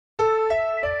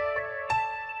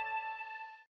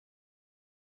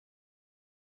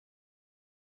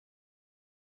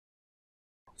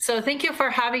So thank you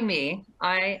for having me.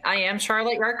 I am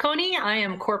Charlotte Yarconi. I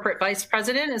am Corporate Vice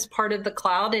President as part of the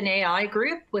Cloud and AI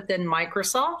group within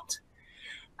Microsoft.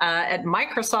 At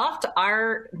Microsoft,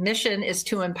 our mission is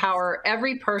to empower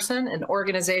every person and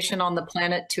organization on the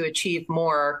planet to achieve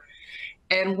more.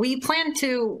 And we plan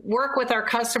to work with our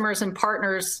customers and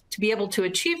partners to be able to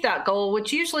achieve that goal,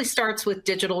 which usually starts with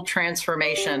digital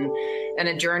transformation and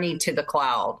a journey to the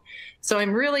cloud. So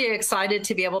I'm really excited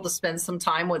to be able to spend some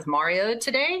time with Mario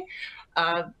today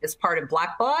as part of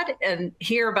Blackbaud and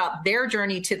hear about their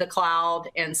journey to the cloud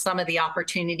and some of the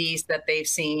opportunities that they've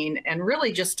seen, and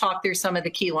really just talk through some of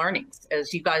the key learnings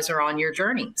as you guys are on your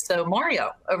journey. So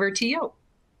Mario, over to you.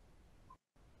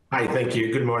 Hi, thank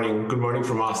you. Good morning. Good morning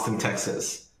from Austin,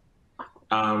 Texas.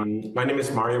 My name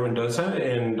is Mario Mendoza,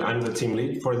 and I'm the team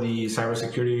lead for the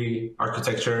cybersecurity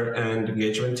architecture and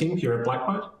engagement team here at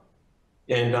Blackbaud.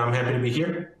 And I'm happy to be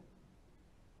here.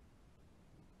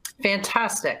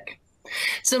 Fantastic.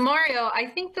 So Mario,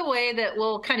 I think the way that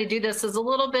we'll kind of do this is a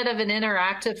little bit of an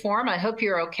interactive form. I hope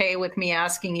you're okay with me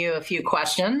asking you a few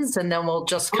questions, and then we'll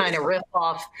just kind of riff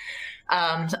off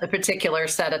a particular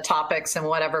set of topics and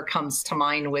whatever comes to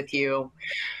mind with you.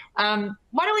 Why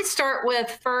don't we start with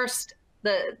first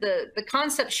the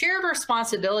concept shared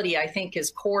responsibility, I think,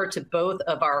 is core to both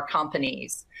of our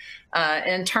companies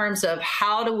in terms of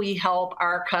how do we help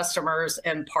our customers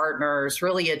and partners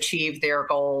really achieve their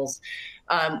goals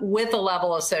with a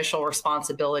level of social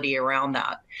responsibility around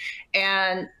that.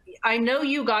 And I know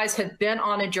you guys have been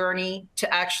on a journey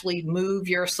to actually move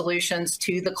your solutions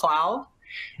to the cloud.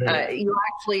 You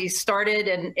actually started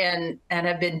and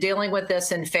have been dealing with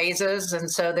this in phases. And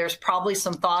so there's probably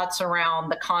some thoughts around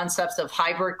the concepts of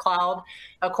hybrid cloud.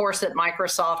 Of course, at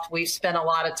Microsoft, we've spent a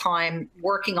lot of time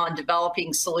working on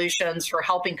developing solutions for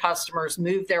helping customers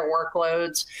move their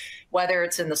workloads, whether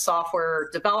it's in the software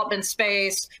development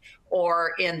space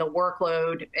or in the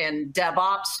workload and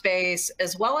DevOps space,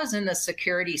 as well as in the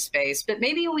security space. But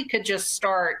maybe we could just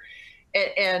start.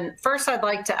 And first, I'd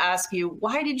like to ask you,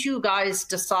 why did you guys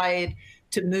decide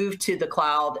to move to the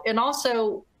cloud? And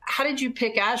also, how did you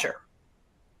pick Azure?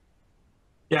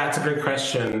 Yeah, it's a great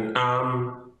question.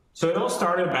 So it all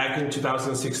started back in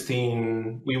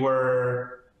 2016.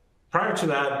 Prior to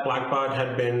that, Blackbaud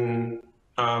had been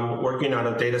working out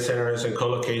of data centers and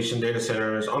co-location data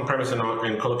centers, on-premise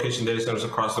and co-location data centers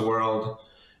across the world.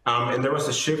 And there was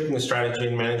a shift in the strategy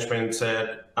and management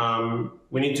that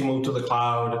we need to move to the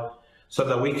cloud so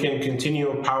that we can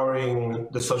continue empowering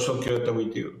the social good that we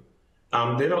do.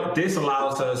 This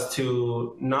allows us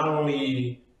to not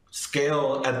only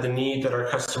scale at the need that our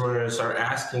customers are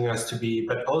asking us to be,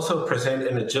 but also present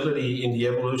an agility in the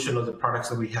evolution of the products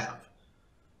that we have.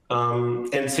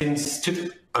 And since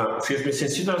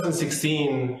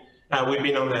 2016, we've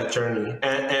been on that journey.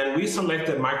 And we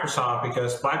selected Microsoft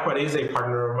because Blackbaud is a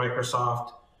partner of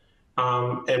Microsoft.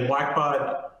 And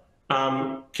Blackbaud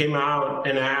came out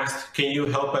and asked, can you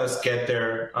help us get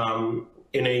there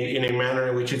in a manner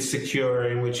in which it's secure,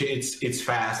 in which it's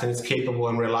fast and it's capable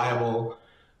and reliable.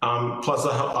 Plus a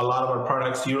lot of our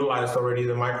products utilized already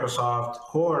the Microsoft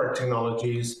core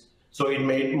technologies. So it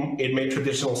made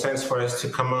traditional sense for us to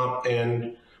come up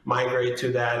and migrate to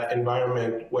that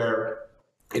environment where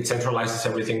it centralizes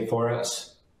everything for us.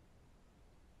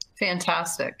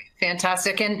 Fantastic,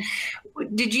 fantastic. And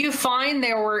did you find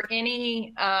there were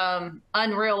any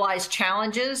unrealized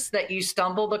challenges that you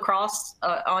stumbled across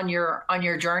on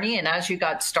your journey and as you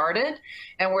got started?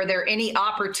 And were there any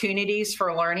opportunities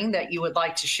for learning that you would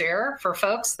like to share for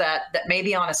folks that may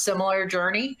be on a similar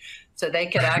journey, so they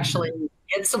could actually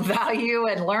get some value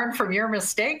and learn from your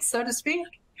mistakes, so to speak?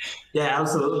 Yeah,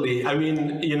 absolutely. I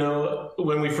mean, you know,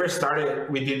 when we first started,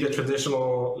 we did the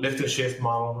traditional lift and shift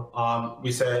model.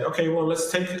 We said, okay, well, let's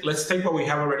take what we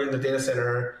have already in the data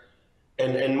center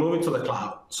and move it to the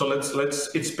cloud. So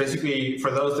it's basically, for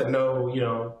those that know, you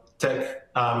know, tech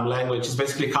language, it's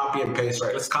basically copy and paste,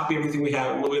 right? Let's copy everything we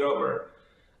have and move it over.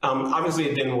 Obviously,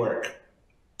 it didn't work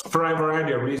for a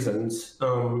variety of reasons.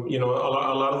 You know, a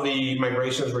lot of the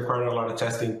migrations required a lot of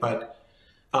testing, but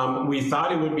we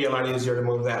thought it would be a lot easier to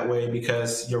move that way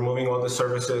because you're moving all the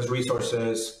services,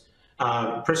 resources,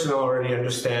 personnel already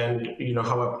understand, you know,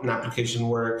 how an application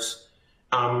works.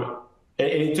 And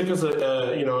it took us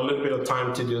you know, a little bit of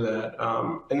time to do that.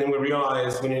 And then we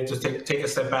realized we needed to take a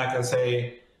step back and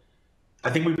say, I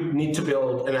think we need to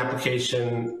build an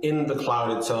application in the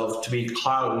cloud itself to be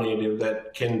cloud native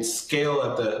that can scale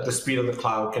at the speed of the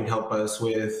cloud, can help us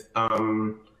with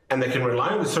and they can rely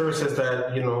on the services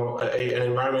that, you know, an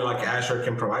environment like Azure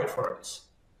can provide for us.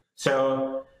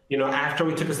 So, you know, after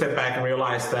we took a step back and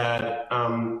realized that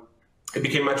it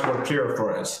became much more clear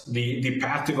for us. The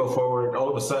path to go forward all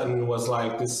of a sudden was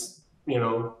like this,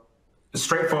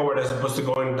 straightforward as opposed to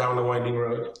going down the winding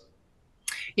road.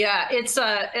 Yeah, it's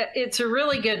a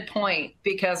really good point,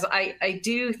 because I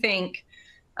do think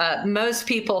most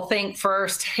people think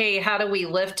first, hey, how do we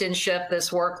lift and shift this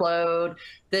workload,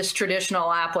 this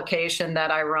traditional application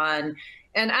that I run?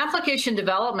 And application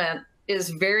development is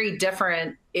very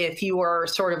different if you are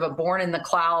sort of a born in the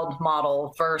cloud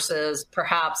model versus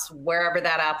perhaps wherever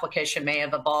that application may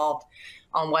have evolved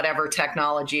on whatever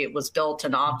technology it was built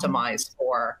and optimized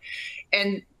for.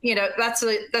 And that's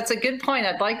a good point.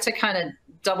 I'd like to kind of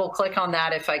double click on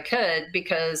that if I could,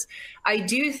 because I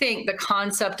do think the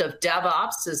concept of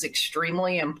DevOps is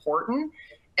extremely important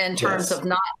in terms of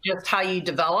not just how you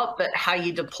develop, but how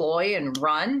you deploy and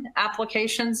run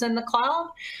applications in the cloud.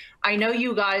 I know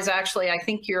you guys actually, I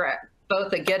think you're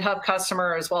both a GitHub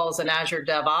customer as well as an Azure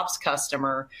DevOps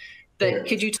customer, but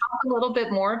could you talk a little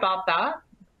bit more about that?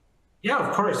 Yeah,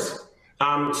 of course.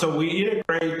 So we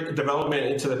integrate development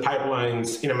into the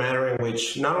pipelines in a manner in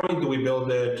which not only do we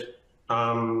build it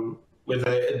with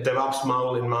a DevOps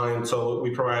model in mind, so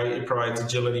it provides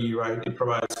agility, right? It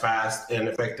provides fast and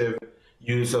effective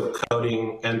use of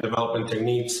coding and development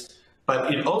techniques,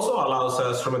 but it also allows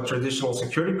us from a traditional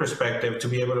security perspective to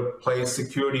be able to place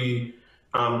security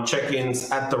check-ins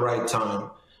at the right time.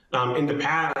 In the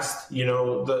past,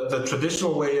 the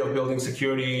traditional way of building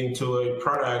security into a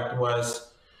product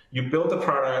was you build the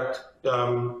product,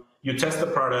 you test the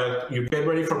product, you get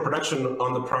ready for production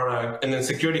on the product, and then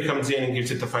security comes in and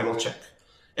gives it the final check.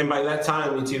 And by that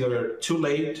time, it's either too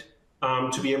late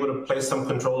to be able to place some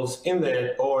controls in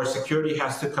there, or security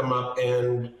has to come up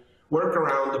and work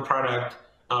around the product,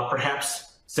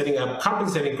 perhaps setting up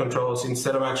compensating controls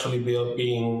instead of actually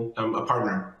being a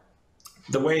partner.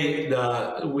 The way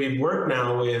we work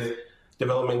now with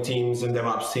development teams and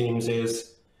DevOps teams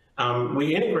is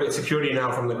we integrate security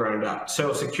now from the ground up.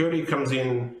 So security comes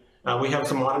in, we have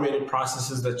some automated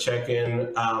processes that check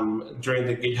in during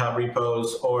the GitHub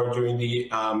repos or during the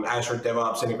Azure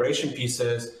DevOps integration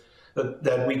pieces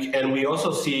and we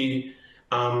also see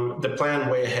the plan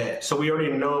way ahead. So we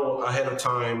already know ahead of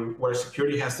time where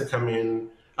security has to come in,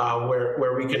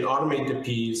 where we can automate the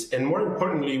piece, and more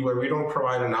importantly, where we don't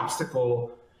provide an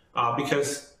obstacle,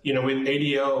 because with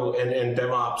ADO and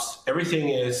DevOps, everything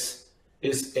is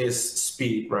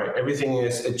speed, right? Everything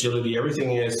is agility.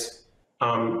 Everything is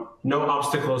no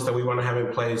obstacles that we want to have in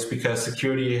place, because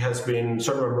security has been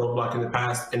sort of a roadblock in the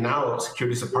past, and now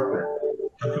security is a partner.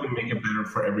 How can we make it better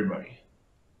for everybody?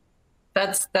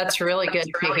 That's really good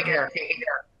to hear.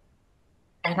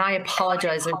 And I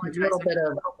apologize, there's a little bit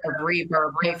of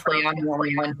reverb. Hopefully I'm the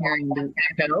only one hearing the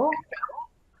echo.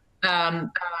 But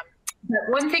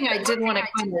one thing I did want to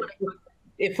kind of,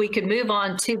 if we could move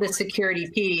on to the security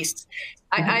piece,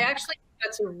 I actually think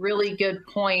that's a really good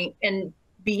point. And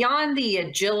beyond the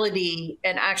agility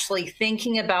and actually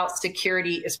thinking about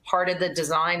security as part of the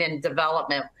design and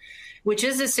development, which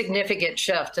is a significant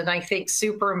shift, and I think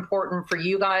super important for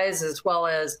you guys as well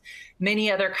as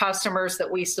many other customers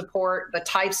that we support. The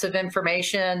types of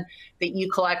information that you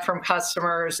collect from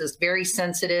customers is very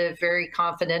sensitive, very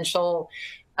confidential.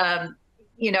 I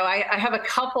have a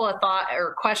couple of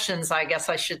questions, I guess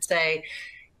I should say,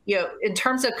 in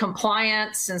terms of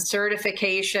compliance and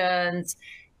certifications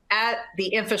at the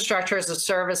infrastructure as a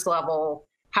service level.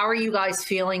 How are you guys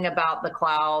feeling about the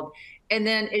cloud? And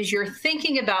then as you're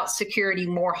thinking about security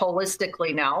more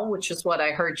holistically now, which is what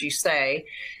I heard you say,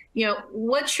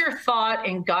 what's your thought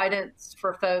and guidance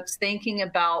for folks thinking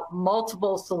about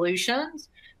multiple solutions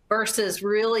versus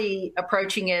really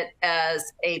approaching it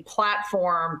as a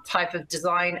platform type of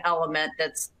design element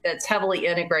that's heavily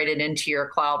integrated into your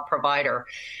cloud provider?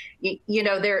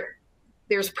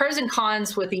 There's pros and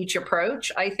cons with each approach,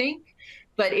 I think.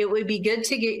 But it would be good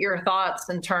to get your thoughts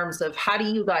in terms of how do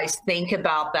you guys think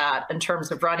about that in terms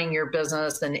of running your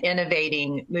business and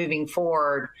innovating moving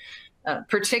forward,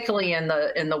 particularly in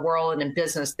the world and in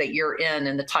business that you're in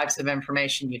and the types of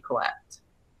information you collect.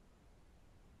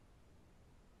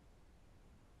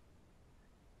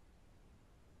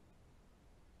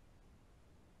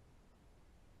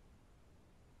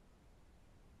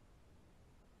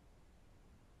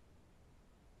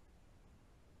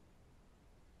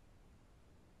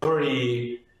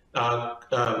 Already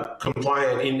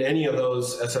compliant in any of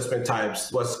those assessment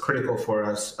types was critical for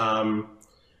us.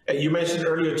 You mentioned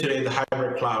earlier today the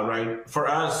hybrid cloud, right? For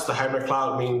us, the hybrid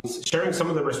cloud means sharing some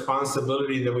of the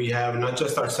responsibility that we have, not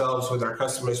just ourselves with our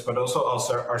customers, but also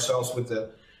ourselves with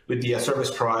the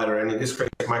service provider, and in this case,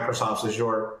 Microsoft's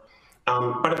Azure.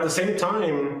 But at the same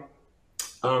time,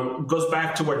 goes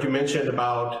back to what you mentioned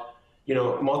about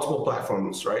multiple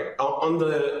platforms, right? On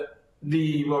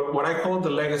what I call the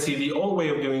legacy, the old way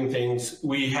of doing things,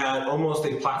 we had almost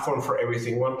a platform for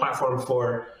everything. One platform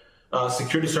for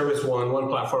security service one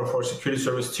platform for security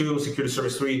service 2, security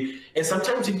service 3, and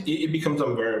sometimes it becomes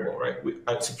unbearable, right?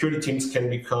 Security teams can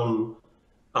become,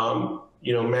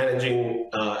 managing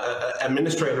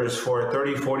administrators for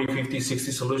 30, 40, 50,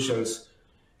 60 solutions.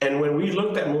 And when we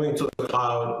looked at moving to the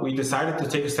cloud, we decided to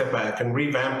take a step back and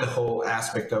revamp the whole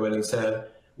aspect of it and said,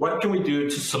 what can we do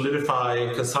to solidify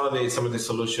and consolidate some of these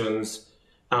solutions?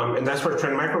 And that's where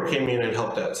Trend Micro came in and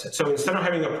helped us. So instead of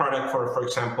having a product for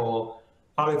example,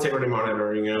 cloud integrity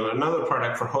monitoring, another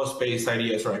product for host-based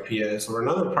IDS or IPS, or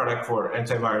another product for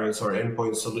antivirus or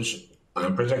endpoint solution,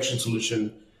 protection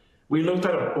solution, we looked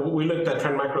at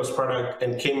Trend Micro's product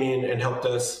and came in and helped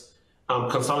us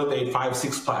consolidate 5,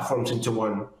 6 platforms into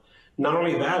one. Not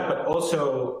only that, but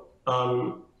also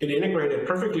it integrated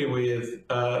perfectly with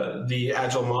the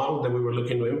agile model that we were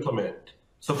looking to implement.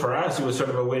 So for us, it was sort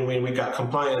of a win-win. We got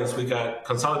compliance, we got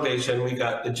consolidation, we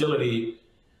got agility.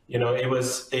 And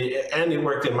it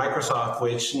worked in Microsoft,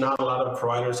 which not a lot of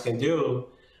providers can do.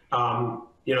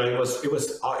 It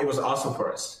was awesome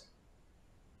for us.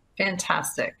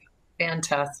 Fantastic.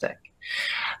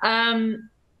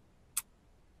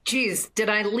 Geez, did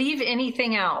I leave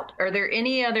anything out? Are there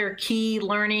any other key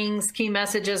learnings, key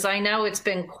messages? I know it's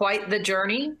been quite the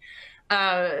journey.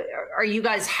 Are you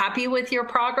guys happy with your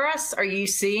progress? Are you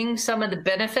seeing some of the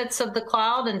benefits of the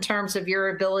cloud in terms of your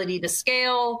ability to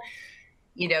scale,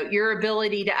 your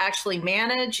ability to actually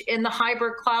manage in the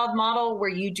hybrid cloud model where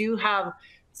you do have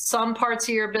some parts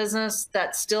of your business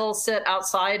that still sit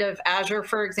outside of Azure,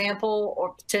 for example,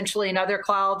 or potentially in other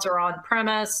clouds or on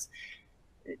premise?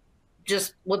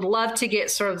 Just would love to get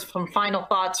sort of some final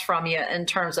thoughts from you in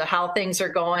terms of how things are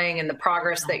going and the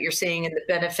progress that you're seeing and the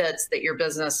benefits that your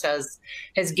business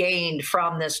has gained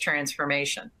from this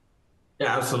transformation.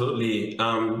 Yeah, absolutely.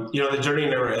 The journey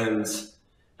never ends.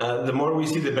 The more we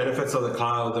see the benefits of the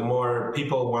cloud, the more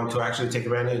people want to actually take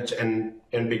advantage and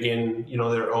begin,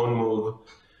 their own move.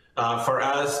 For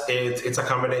us, it's a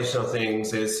combination of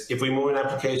things. If we move an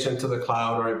application to the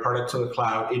cloud or a product to the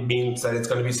cloud, it means that it's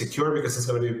going to be secure because it's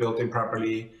going to be built in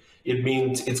properly. It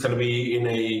means it's going to be in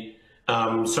a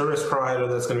service provider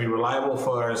that's going to be reliable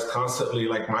for us constantly,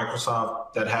 like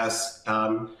Microsoft, that has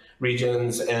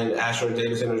regions and Azure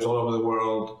data centers all over the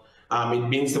world. It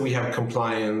means that we have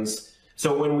compliance.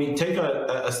 So when we take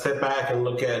a step back and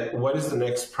look at what is the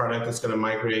next product that's going to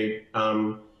migrate,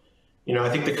 I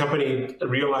think the company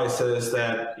realizes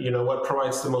that, what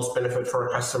provides the most benefit for our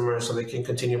customers so they can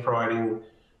continue providing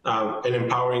and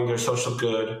empowering their social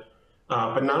good.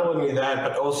 But not only that,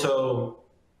 but also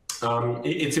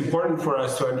it's important for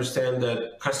us to understand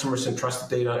that customers entrust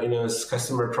the data in us,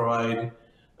 customer provide,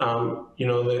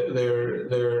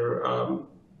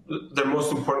 their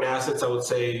most important assets, I would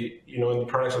say, in the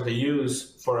products that they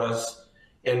use for us.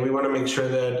 And we want to make sure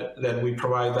that we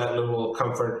provide that level of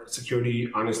comfort, security,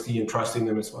 honesty, and trust in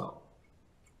them as well.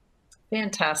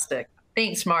 Fantastic.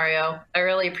 Thanks, Mario. I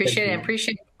really appreciate it. I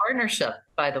appreciate the partnership,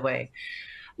 by the way.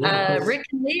 Yeah, Rick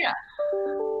and Leah,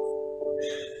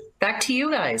 back to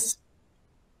you guys.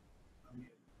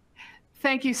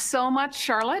 Thank you so much,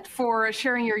 Charlotte, for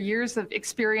sharing your years of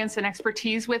experience and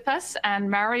expertise with us. And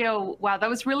Mario, wow, that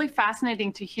was really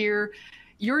fascinating to hear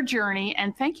your journey,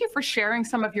 and thank you for sharing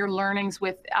some of your learnings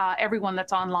with everyone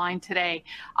that's online today.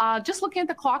 Just looking at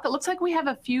the clock, it looks like we have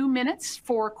a few minutes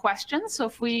for questions.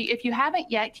 So if you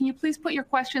haven't yet, can you please put your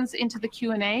questions into the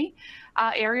Q&A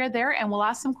area there, and we'll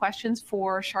ask some questions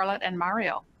for Charlotte and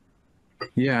Mario.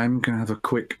 Yeah, I'm going to have a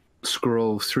quick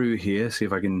scroll through here, see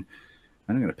if I can.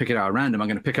 I'm going to pick it out at random. I'm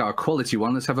going to pick out a quality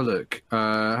one. Let's have a look.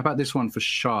 How about this one for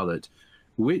Charlotte?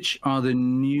 Which are the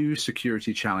new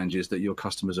security challenges that your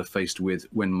customers are faced with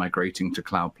when migrating to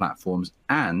cloud platforms,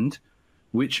 and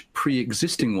which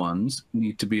pre-existing ones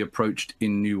need to be approached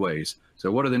in new ways?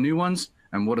 So what are the new ones,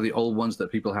 and what are the old ones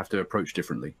that people have to approach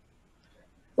differently?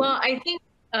 Well, I think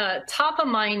top of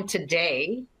mind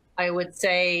today, I would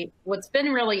say what's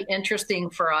been really interesting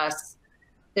for us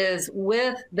is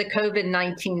with the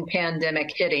COVID-19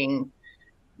 pandemic hitting,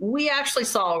 we actually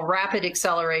saw a rapid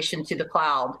acceleration to the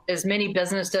cloud as many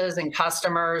businesses and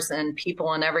customers and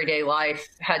people in everyday life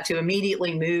had to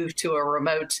immediately move to a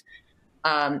remote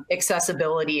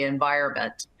accessibility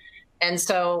environment. And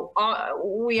so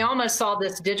we almost saw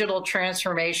this digital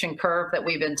transformation curve that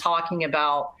we've been talking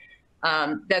about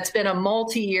that's been a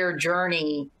multi-year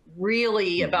journey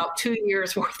really about 2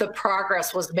 years worth of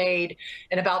progress was made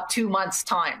in about 2 months'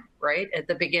 time, right? At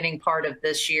the beginning part of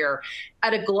this year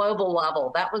at a global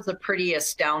level. That was a pretty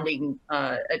astounding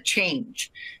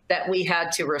change that we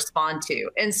had to respond to.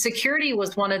 And security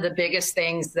was one of the biggest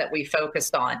things that we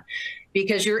focused on,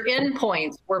 because your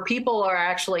endpoints where people are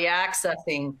actually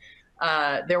accessing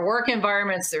their work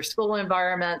environments, their school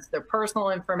environments, their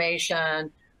personal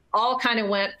information, all kind of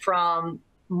went from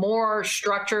more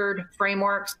structured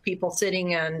frameworks, people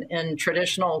sitting in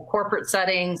traditional corporate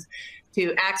settings,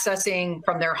 to accessing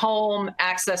from their home,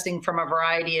 accessing from a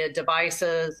variety of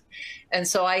devices. And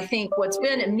so I think what's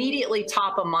been immediately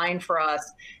top of mind for us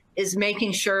is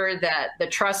making sure that the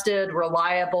trusted,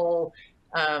 reliable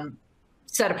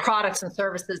set of products and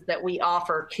services that we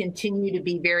offer continue to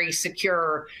be very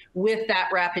secure with that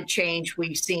rapid change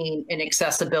we've seen in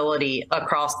accessibility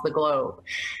across the globe.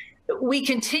 We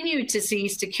continue to see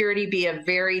security be a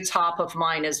very top of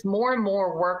mind as more and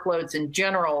more workloads in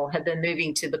general have been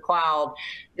moving to the cloud.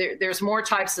 There's more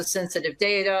types of sensitive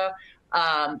data.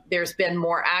 There's been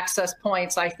more access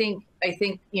points. I think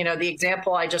the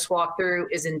example I just walked through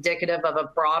is indicative of a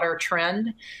broader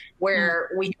trend where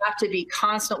we have to be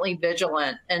constantly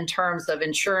vigilant in terms of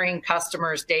ensuring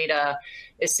customers' data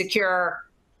is secure.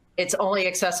 It's only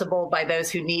accessible by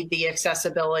those who need the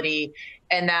accessibility,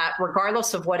 and that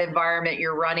regardless of what environment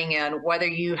you're running in, whether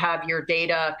you have your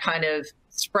data kind of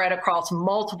spread across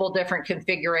multiple different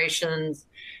configurations,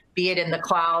 be it in the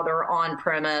cloud or on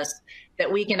premise, that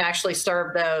we can actually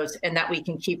serve those and that we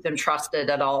can keep them trusted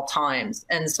at all times.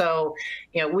 And so,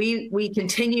 we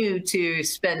continue to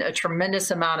spend a tremendous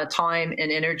amount of time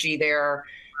and energy there,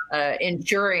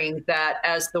 ensuring that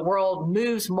as the world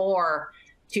moves more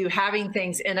to having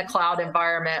things in a cloud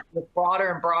environment with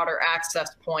broader and broader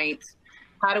access points,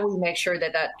 how do we make sure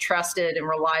that that trusted and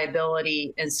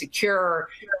reliability and secure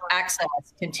access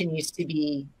continues to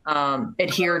be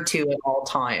adhered to at all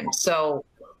times? So,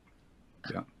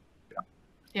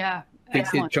 yeah.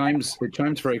 It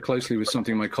chimes very closely with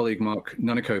something my colleague Mark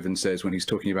Nunnikoven says when he's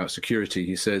talking about security.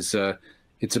 He says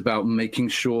it's about making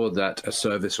sure that a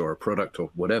service or a product or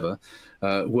whatever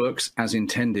works as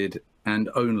intended and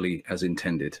only as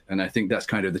intended. And I think that's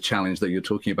kind of the challenge that you're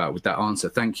talking about with that answer.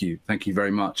 Thank you. Thank you very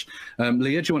much.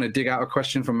 Leah, do you want to dig out a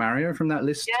question from Mario from that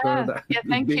list? Yeah,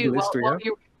 thank you.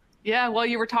 While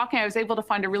you were talking, I was able to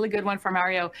find a really good one from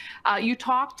Mario. You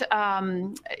talked,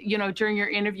 during your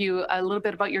interview a little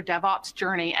bit about your DevOps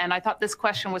journey, and I thought this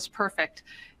question was perfect.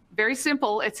 Very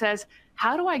simple. It says,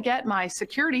 how do I get my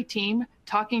security team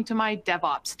talking to my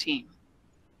DevOps team?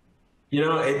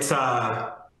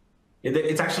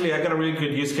 It's actually, I got a really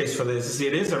good use case for this.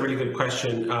 It is a really good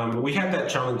question. We had that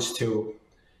challenge too.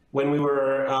 When we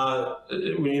were,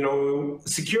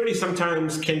 security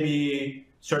sometimes can be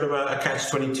sort of a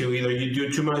catch-22. Either you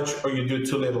do too much or you do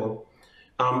too little.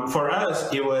 For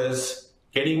us, it was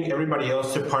getting everybody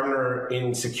else to partner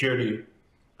in security.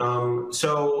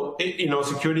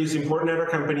 Security is important at our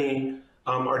company.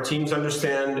 Our teams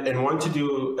understand and want to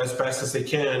do as best as they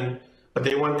can, but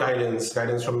they want guidance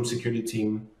from the security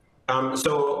team.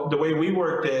 So the way we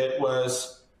worked it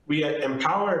was we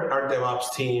empowered our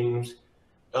DevOps teams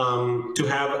to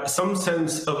have some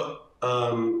sense of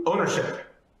ownership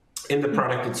in the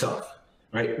product itself,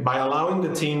 right? By allowing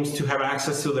the teams to have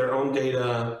access to their own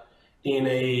data in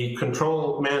a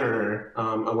controlled manner,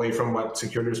 away from what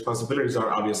security responsibilities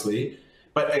are, obviously,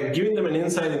 but giving them an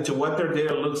insight into what their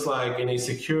data looks like in a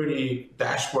security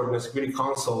dashboard and a security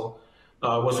console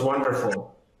was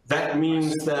wonderful. That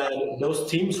means that those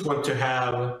teams want to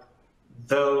have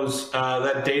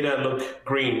that data look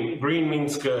green. Green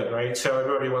means good, right? So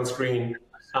everybody wants green.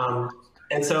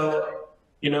 And so,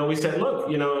 we said, look,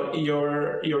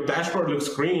 your dashboard looks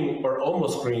green or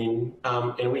almost green,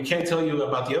 and we can't tell you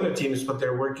about the other teams, but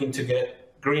they're working to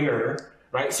get greener,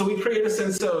 right? So we create a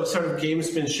sense of sort of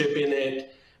gamesmanship in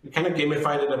it. We kind of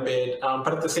gamified it a bit,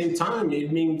 but at the same time,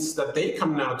 it means that they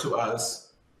come now to us,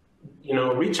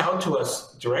 reach out to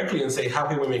us directly and say, how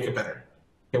can we make it better?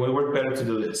 Can we work better to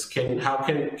do this? How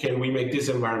can we make this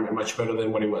environment much better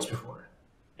than what it was before?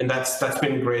 And that's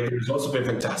been great. The results have been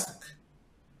fantastic.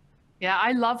 Yeah,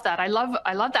 I love that. I love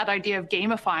that idea of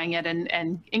gamifying it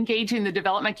and engaging the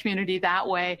development community that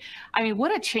way. I mean,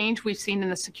 what a change we've seen in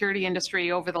the security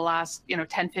industry over the last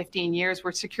 10, 15 years,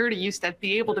 where security used to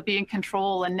be able to be in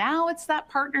control, and now it's that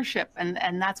partnership,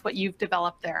 and that's what you've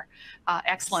developed there.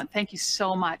 Excellent. Thank you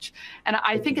so much. And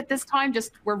I think at this time,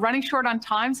 we're running short on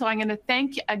time, so I'm going to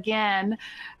thank again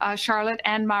Charlotte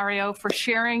and Mario for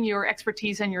sharing your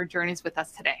expertise and your journeys with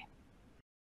us today.